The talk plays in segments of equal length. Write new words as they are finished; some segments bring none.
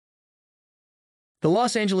The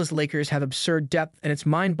Los Angeles Lakers have absurd depth, and it's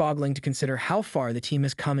mind-boggling to consider how far the team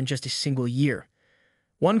has come in just a single year.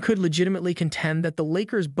 One could legitimately contend that the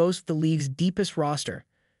Lakers boast the league's deepest roster.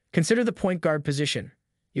 Consider the point guard position.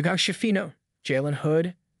 You got Shafino, Jalen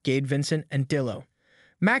Hood, Gabe Vincent, and Dillo.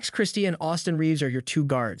 Max Christie and Austin Reeves are your two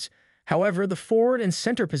guards. However, the forward and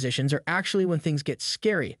center positions are actually when things get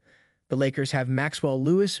scary. The Lakers have Maxwell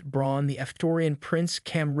Lewis, Braun, the Torian Prince,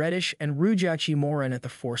 Cam Reddish, and Rujachi Morin at the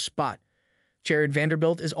 4 spot. Jared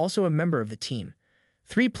Vanderbilt is also a member of the team.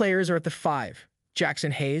 3 players are at the 5,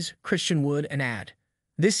 Jackson Hayes, Christian Wood, and Ad.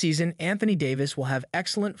 This season, Anthony Davis will have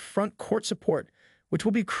excellent front court support, which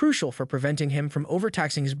will be crucial for preventing him from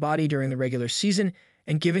overtaxing his body during the regular season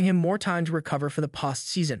and giving him more time to recover for the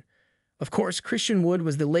postseason. Of course, Christian Wood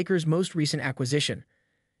was the Lakers' most recent acquisition.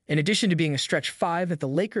 In addition to being a stretch 5 that the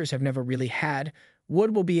Lakers have never really had,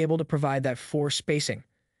 Wood will be able to provide that 4 spacing.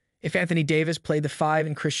 If Anthony Davis played the 5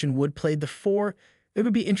 and Christian Wood played the 4, it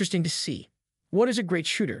would be interesting to see. Wood is a great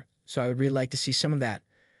shooter, so I would really like to see some of that.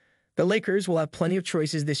 The Lakers will have plenty of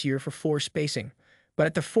choices this year for 4 spacing, but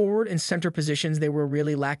at the forward and center positions they were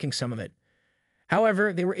really lacking some of it.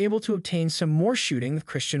 However, they were able to obtain some more shooting with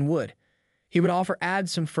Christian Wood. He would add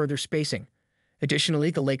some further spacing.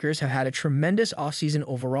 Additionally, the Lakers have had a tremendous offseason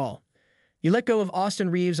overall. You let go of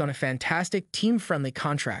Austin Reeves on a fantastic, team-friendly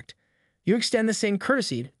contract. You extend the same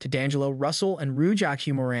courtesy to D'Angelo Russell and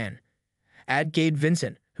Rujachi Morin. Add Gabe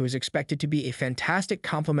Vincent, who is expected to be a fantastic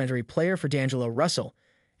complementary player for D'Angelo Russell,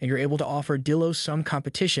 and you're able to offer Dillo some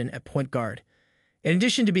competition at point guard. In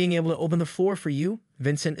addition to being able to open the floor for you,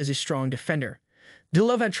 Vincent is a strong defender.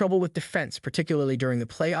 Dillo had trouble with defense, particularly during the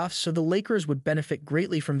playoffs, so the Lakers would benefit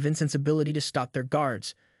greatly from Vincent's ability to stop their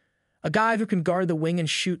guards. A guy who can guard the wing and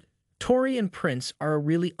shoot, Torrey and Prince are a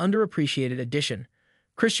really underappreciated addition.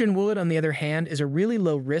 Christian Wood, on the other hand, is a really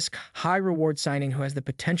low-risk, high-reward signing who has the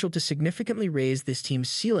potential to significantly raise this team's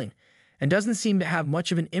ceiling and doesn't seem to have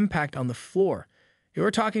much of an impact on the floor.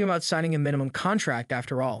 You're talking about signing a minimum contract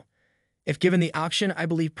after all. If given the option, I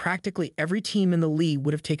believe practically every team in the league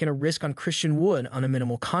would have taken a risk on Christian Wood on a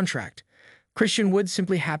minimal contract. Christian Wood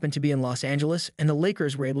simply happened to be in Los Angeles, and the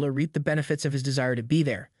Lakers were able to reap the benefits of his desire to be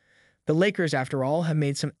there. The Lakers, after all, have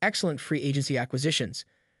made some excellent free agency acquisitions.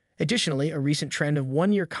 Additionally, a recent trend of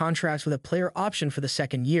 1-year contracts with a player option for the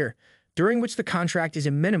second year, during which the contract is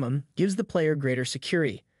a minimum, gives the player greater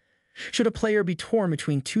security. Should a player be torn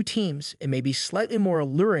between 2 teams, it may be slightly more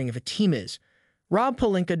alluring if a team is. Rob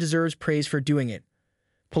Pelinka deserves praise for doing it.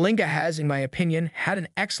 Pelinka has, in my opinion, had an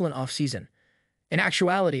excellent offseason. In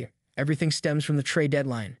actuality, everything stems from the trade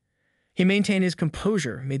deadline. He maintained his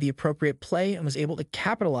composure, made the appropriate play, and was able to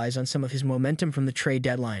capitalize on some of his momentum from the trade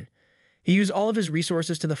deadline. He used all of his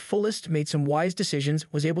resources to the fullest, made some wise decisions,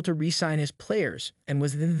 was able to re-sign his players, and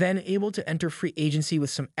was then able to enter free agency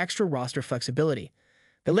with some extra roster flexibility.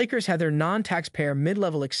 The Lakers had their non-taxpayer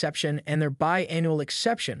mid-level exception and their biannual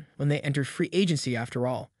exception when they entered free agency after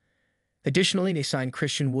all. Additionally, they signed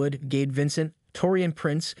Christian Wood, Gabe Vincent, Torian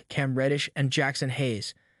Prince, Cam Reddish, and Jackson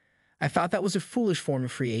Hayes. I thought that was a foolish form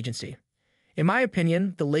of free agency. In my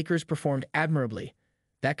opinion, the Lakers performed admirably.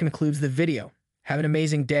 That concludes the video. Have an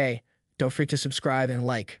amazing day. Don't forget to subscribe and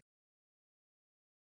like.